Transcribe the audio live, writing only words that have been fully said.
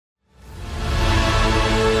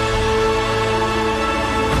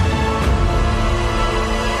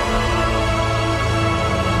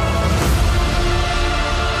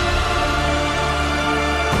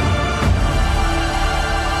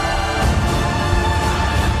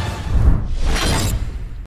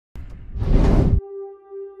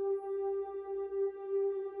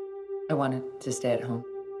wanted to stay at home.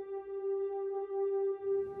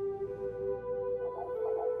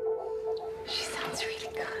 She sounds really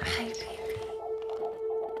good. Hi, baby.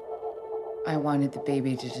 I wanted the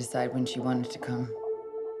baby to decide when she wanted to come.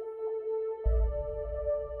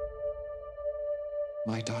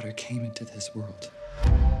 My daughter came into this world.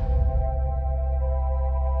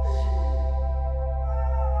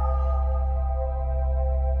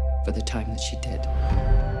 For the time that she did.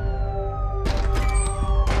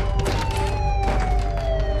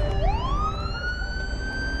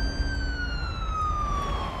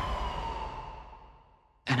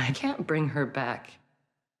 And I can't bring her back.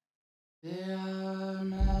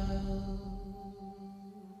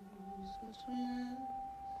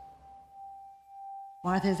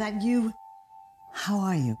 Martha, is that you? How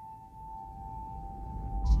are you?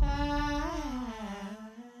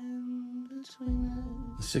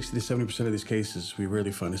 60 to 70% of these cases, we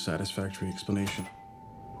rarely find a satisfactory explanation.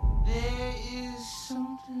 There is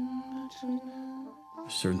something between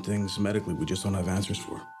us. Certain things medically we just don't have answers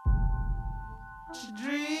for. To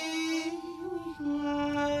dream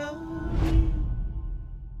of.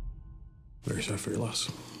 Very sorry for your loss.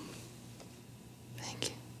 Thank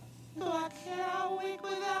you. I can't wake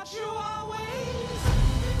without you always.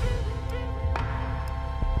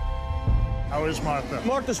 How is Martha?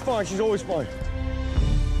 Martha's fine. She's always fine.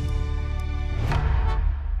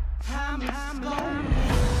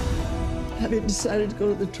 Have you decided to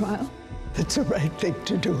go to the trial? It's the right thing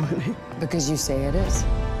to do, honey. Because you say it is.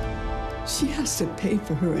 She has to pay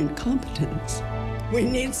for her incompetence. We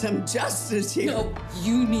need some justice here. No,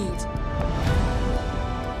 you need.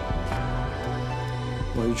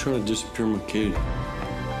 Why are you trying to disappear my kid?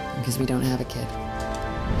 Because we don't have a kid.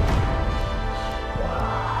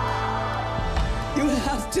 You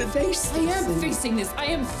have to face this. I am facing this. I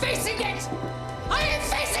am facing it. I am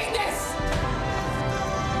facing this.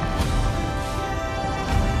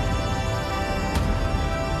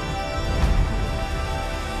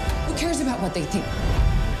 Who cares about what they think?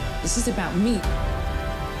 This is about me.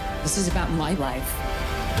 This is about my life.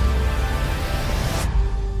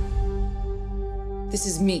 This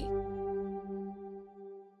is me.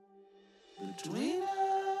 Between us.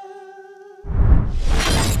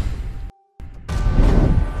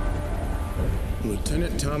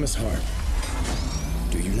 Lieutenant Thomas Hart.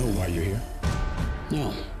 Do you know why you're here?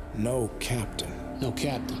 No. No, Captain. No,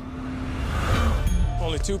 Captain.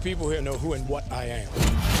 Only two people here know who and what I am.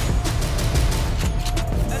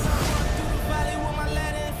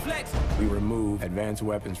 We remove advanced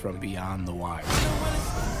weapons from beyond the wire.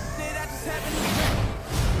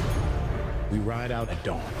 We ride out at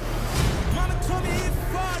dawn.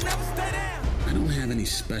 I don't have any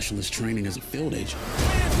specialist training as a field agent.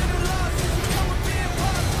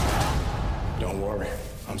 Don't worry,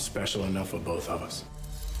 I'm special enough for both of us.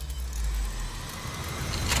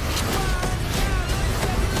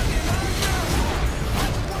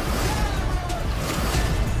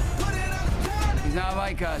 He's not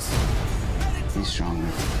like us. He's stronger,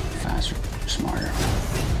 faster, smarter.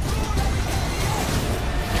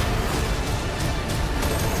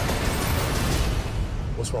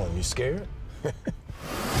 What's wrong? You scared?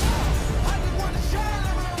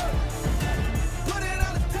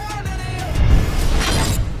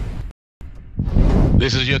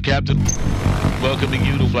 This is your captain, welcoming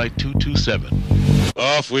you to Flight 227.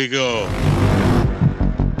 Off we go.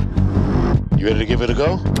 You ready to give it a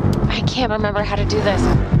go? I can't remember how to do this.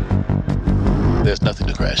 There's nothing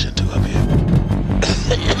to crash into up here.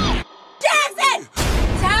 Jackson!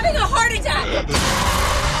 He's having a heart attack!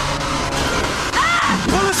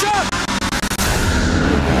 Pull us up!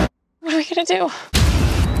 What are we gonna do?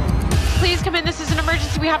 Please come in. This is an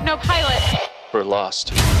emergency. We have no pilot. We're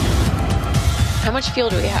lost. How much fuel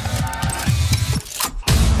do we have?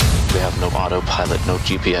 We have no autopilot, no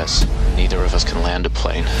GPS. Neither of us can land a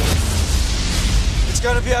plane. It's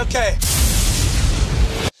gonna be okay.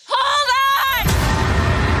 Hold on!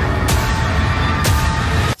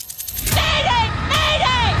 Mayday!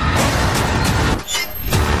 Mayday!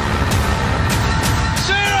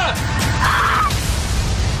 Sarah!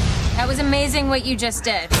 That was amazing what you just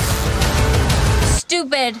did.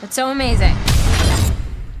 Stupid, but so amazing.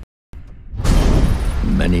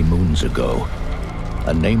 Many moons ago,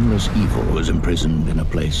 a nameless evil was imprisoned in a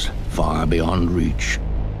place far beyond reach.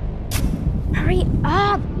 Hurry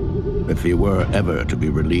up! If he were ever to be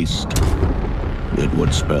released, it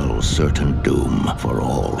would spell certain doom for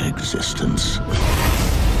all existence.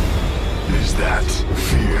 Is that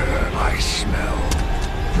fear I smell?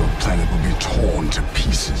 Your planet will be torn to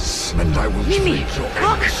pieces, and I will take your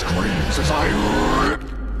angry screams as I rip.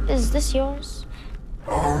 Is this yours?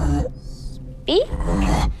 Oh. B?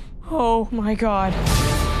 Oh my God.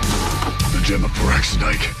 The gem of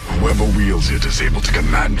Paraxidike. Whoever wields it is able to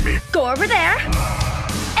command me. Go over there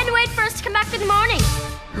and wait for us to come back in the morning.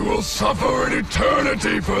 You will suffer an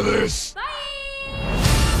eternity for this. Bye.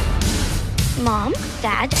 Mom,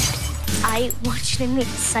 Dad, I want you to meet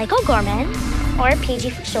Psycho Gorman, or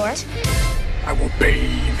PG for short. I will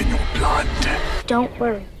bathe in your blood. Don't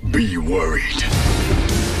worry. Be worried.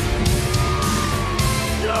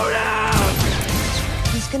 Slow down!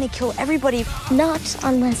 He's gonna kill everybody. Not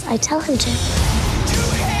unless I tell him to.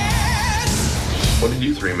 What did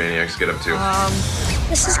you three maniacs get up to?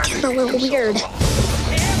 This is getting a little weird.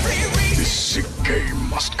 This sick game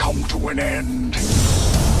must come to an end.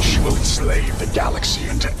 She will enslave the galaxy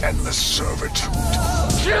into endless servitude.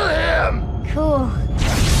 Kill him! Cool.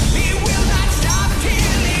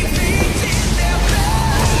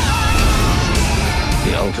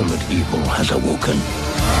 The ultimate evil has awoken.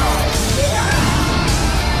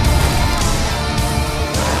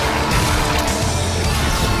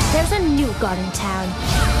 There's a new god in town,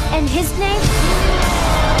 and his name?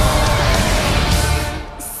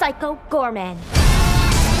 Psycho Gorman.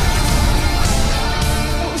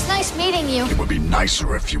 It was nice meeting you. It would be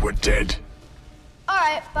nicer if you were dead. All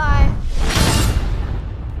right, bye.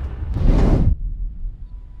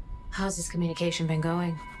 How's his communication been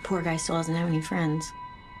going? Poor guy still doesn't have any friends.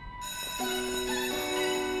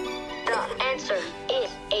 The answer is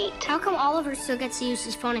 8. How come Oliver still gets to use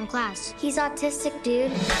his phone in class? He's autistic,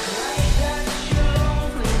 dude.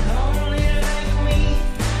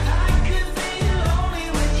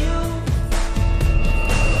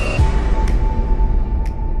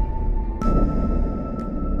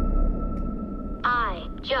 I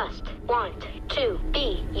just want to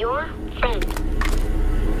be your friend.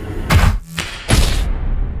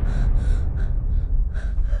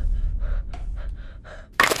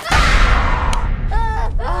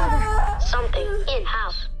 Something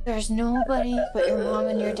in-house. There's nobody but your mom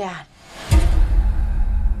and your dad.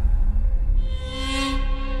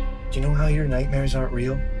 Do you know how your nightmares aren't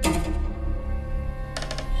real?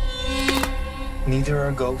 Neither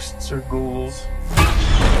are ghosts or ghouls.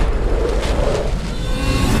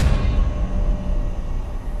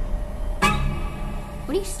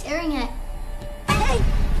 What are you staring at? Hey!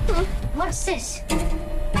 What's this?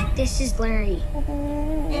 This is Larry.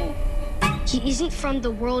 He isn't from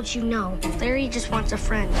the world you know. Larry just wants a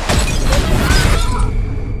friend.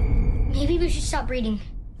 Maybe we should stop reading.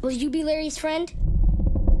 Will you be Larry's friend?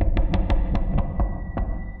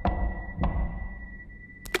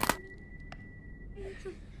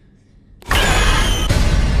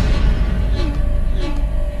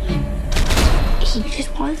 He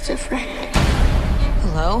just wants a friend.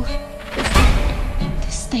 Hello?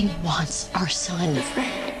 This thing wants our son. A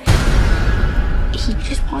friend. He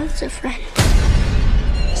just wants a friend.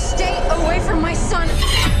 Stay away from my son!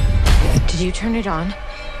 Did you turn it on?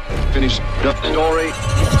 Finish the story.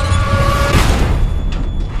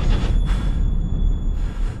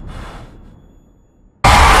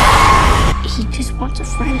 He just wants a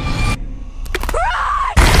friend.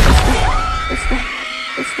 A friend.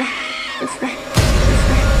 A friend. A friend. A friend.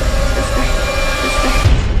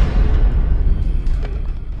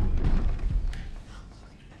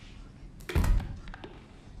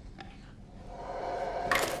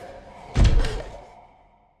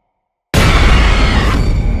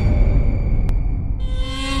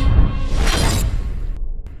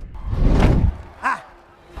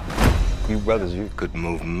 You brothers, you could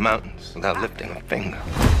move mountains without lifting a finger.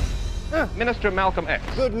 Minister Malcolm X.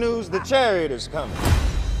 Good news, the chariot is coming.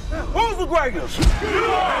 Who's the greatest?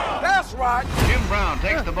 That's right. Jim Brown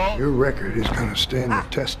takes the ball. Your record is gonna stand the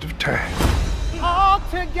test of time. All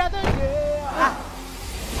together, yeah.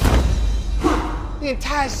 The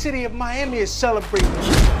entire city of Miami is celebrating.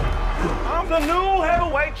 I'm the new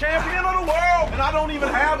heavyweight champion of the world, and I don't even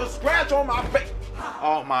have a scratch on my face.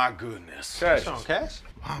 Oh my goodness. Cash. On, Cash?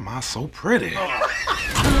 Why am I so pretty?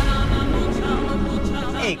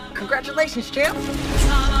 Hey, congratulations, champ.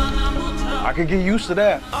 I can get used to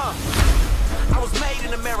that. I was made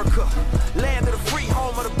in America, land of the free,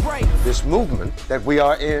 home of the brave. This movement that we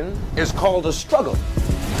are in is called a struggle.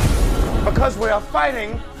 Because we are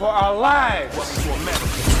fighting for our lives. Welcome to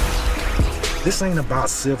America. This ain't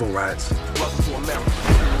about civil rights. Welcome to America.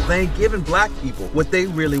 They ain't giving black people what they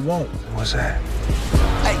really want. What's that?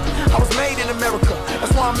 Hey, I was made in America.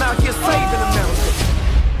 That's why I'm out here saving America.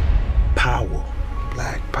 Power.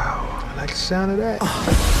 Black power. I like the sound of that.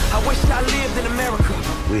 I wish I lived in America.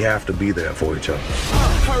 We have to be there for each other.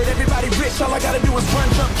 Heard everybody rich, all I gotta do is run,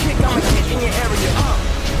 jump, kick. I'm a kid in your area.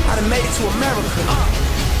 I done made it to America.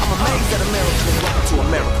 I'm amazed at America. Welcome to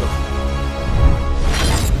America.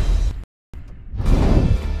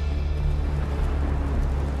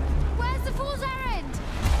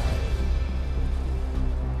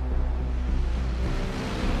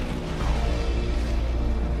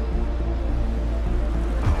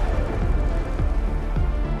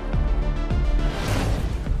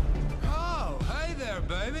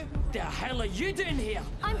 you doing here?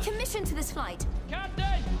 I'm commissioned to this flight.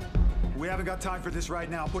 Captain! We haven't got time for this right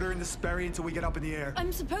now. Put her in the Sperry until we get up in the air.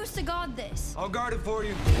 I'm supposed to guard this. I'll guard it for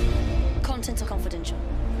you. Contents are confidential.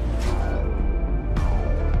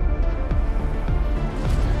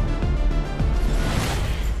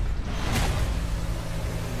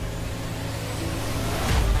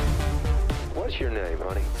 What's your name,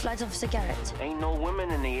 honey? Flight Officer Garrett. Ain't no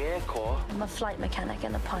women in the Air Corps. I'm a flight mechanic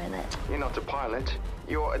and a pilot. You're not a pilot.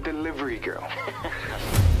 You're a delivery girl.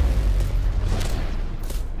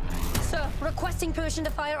 Sir, requesting permission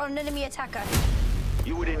to fire on an enemy attacker.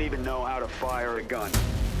 You wouldn't even know how to fire a gun.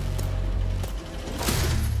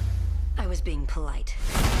 I was being polite.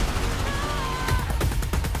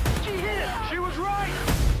 She hit it! She was right!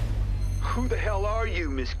 Who the hell are you,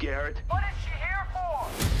 Miss Garrett? What is she here for?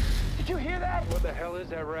 Did you hear that? What the hell is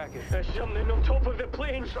that racket? There's something on top of the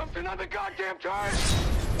plane. Something on the goddamn tires.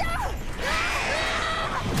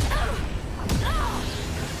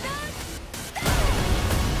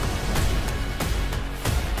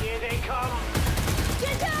 Here they come.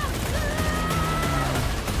 Get down!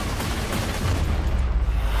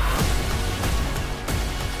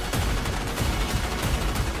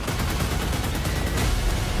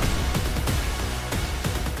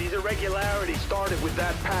 These irregularities started with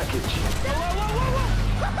that package.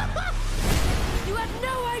 You have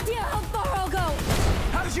no idea how far I'll go!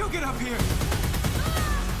 How did you get up here?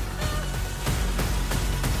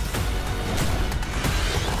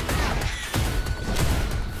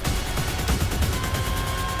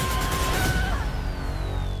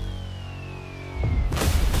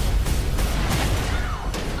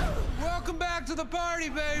 Welcome back to the party,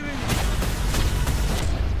 baby.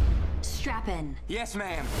 Strap in. Yes,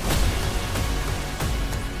 ma'am.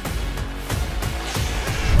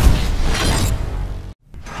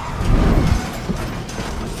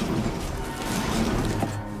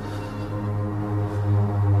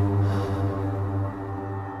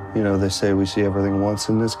 You know, they say we see everything once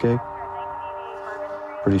in this gig.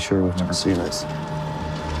 Pretty sure we've never seen this.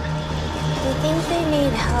 They think they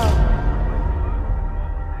need help.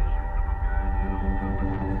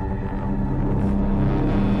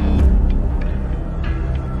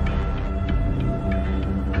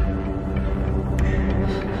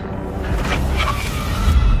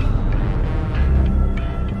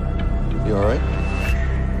 You all right?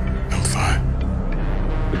 I'm fine.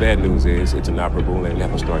 The bad news is it's inoperable and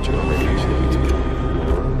never start you on radiation immediately.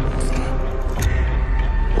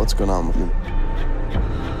 What's going on with you?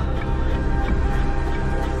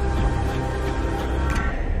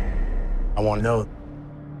 I want to know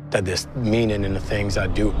that there's meaning in the things I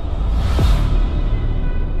do.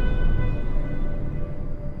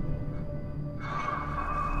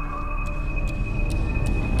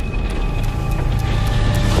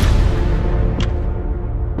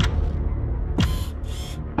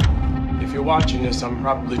 If you're watching this, I'm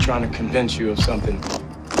probably trying to convince you of something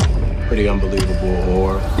pretty unbelievable,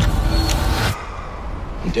 or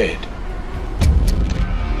I'm dead.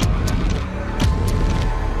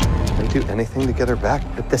 I'd do anything to get her back,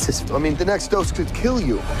 but this is, I mean, the next dose could kill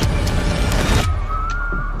you.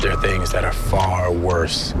 There are things that are far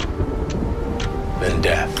worse than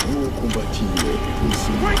death.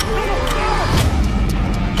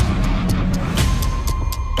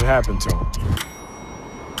 What happened to him?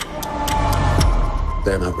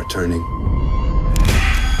 They're not returning.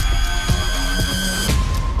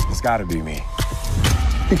 It's gotta be me.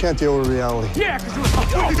 You can't deal with reality. Yeah,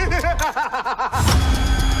 because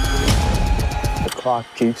the clock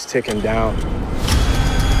keeps ticking down.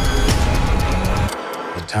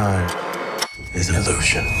 The time is an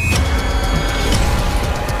illusion.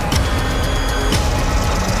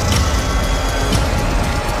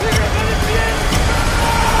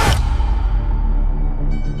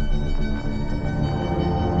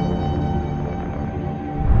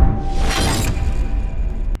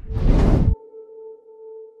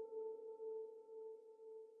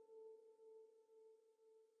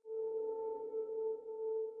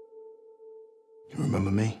 You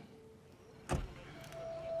remember me?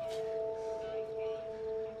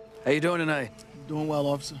 How you doing tonight? Doing well,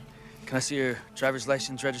 officer. Can I see your driver's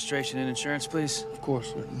license, registration, and insurance, please? Of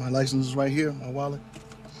course. My license is right here, my wallet.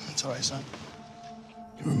 It's all right, son.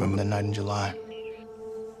 You remember the night in July?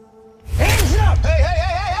 Hands up!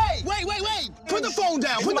 Hey! Wait! Put the phone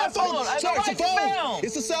down! Put that phone! Sorry, it's a phone!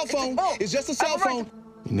 It's a cell phone. It's just a cell phone.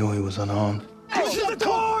 You knew he was unarmed. Get to the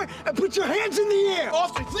car and put your hands in the air!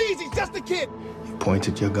 Officer, please, he's just a kid! You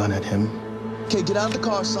pointed your gun at him. Okay, get out of the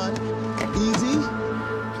car, son. Easy.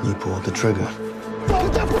 And you pulled the trigger.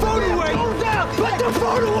 Put the phone away! Put the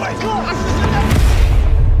phone away!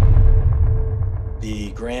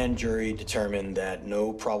 The grand jury determined that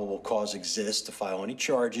no probable cause exists to file any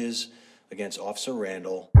charges against Officer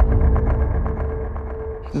Randall.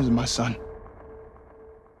 This is my son.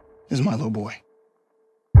 This is my little boy.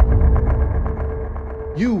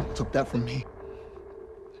 You took that from me.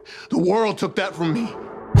 The world took that from me.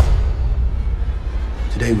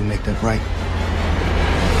 Today we make that right.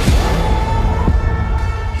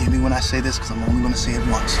 Hear me when I say this, because I'm only going to say it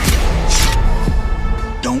once.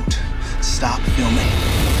 Don't stop filming.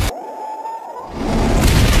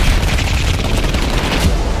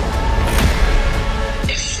 If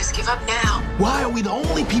you just give up now. Why are we the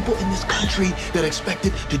only people in this country that are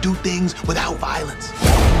expected to do things without violence?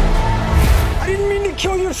 I didn't mean to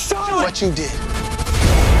kill your son! What you did.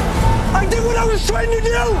 I did what I was trying to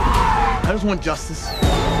do! I just want justice.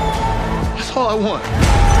 That's all I want.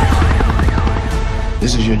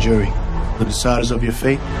 This is your jury. The deciders of your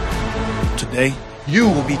fate. Today, you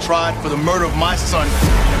will be tried for the murder of my son.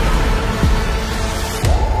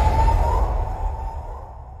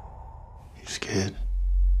 You scared?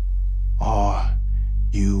 Are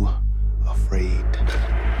you afraid?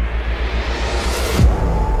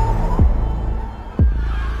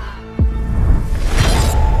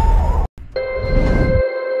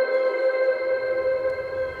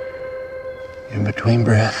 In between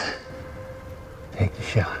breath, take the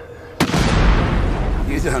shot.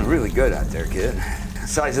 You've done really good out there, kid.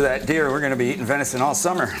 Besides of that deer, we're gonna be eating venison all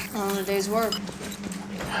summer. On a day's work.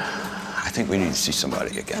 I think we need to see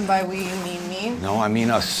somebody again. And by we, you mean me? No, I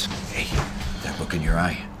mean us. Hey, that look in your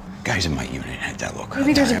eye. Guys in my unit had that look.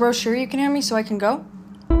 Maybe there's a brochure you can hand me so I can go?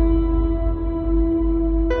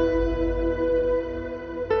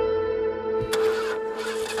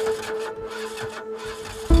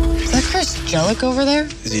 Is that Chris Jellick over there?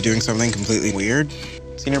 Is he doing something completely weird?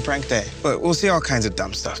 Senior prank day. But we'll see all kinds of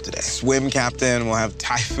dumb stuff today. Swim captain, we'll have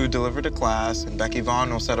Thai food delivered to class, and Becky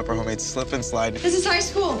Vaughn will set up her homemade slip and slide. This is high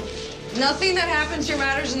school. Nothing that happens here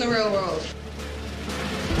matters in the real world.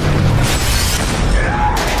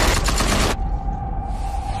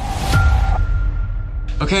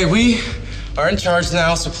 Okay, we are in charge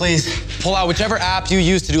now, so please pull out whichever app you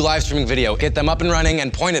use to do live streaming video. Get them up and running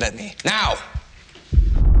and point it at me. Now!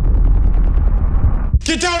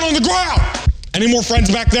 Get down on the ground! Any more friends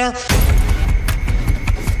back there?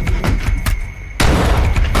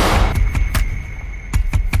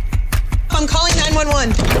 I'm calling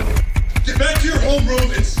 911. Get back to your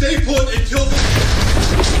homeroom and stay put until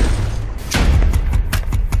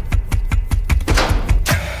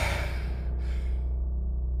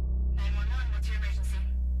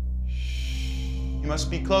You must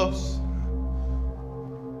be close.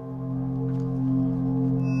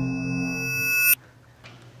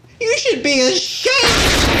 You should be ashamed!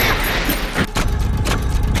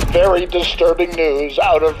 Very disturbing news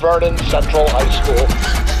out of Vernon Central High School.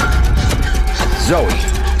 Zoe.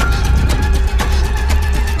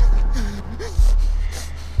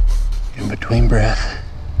 In between breath,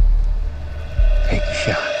 take a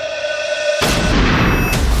shot.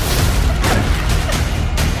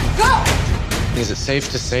 Go! Is it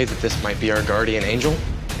safe to say that this might be our guardian angel?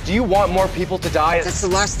 Do you want more people to die? That's the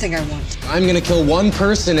last thing I want. I'm gonna kill one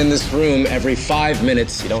person in this room every 5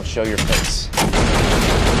 minutes. You don't show your face.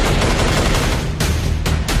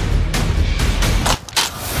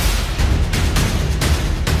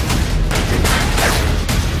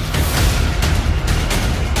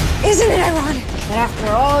 Isn't it ironic that after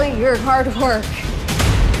all your hard work,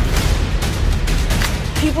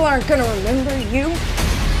 people aren't gonna remember you?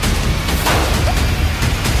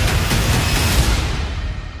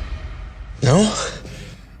 No?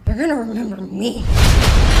 They're gonna remember me.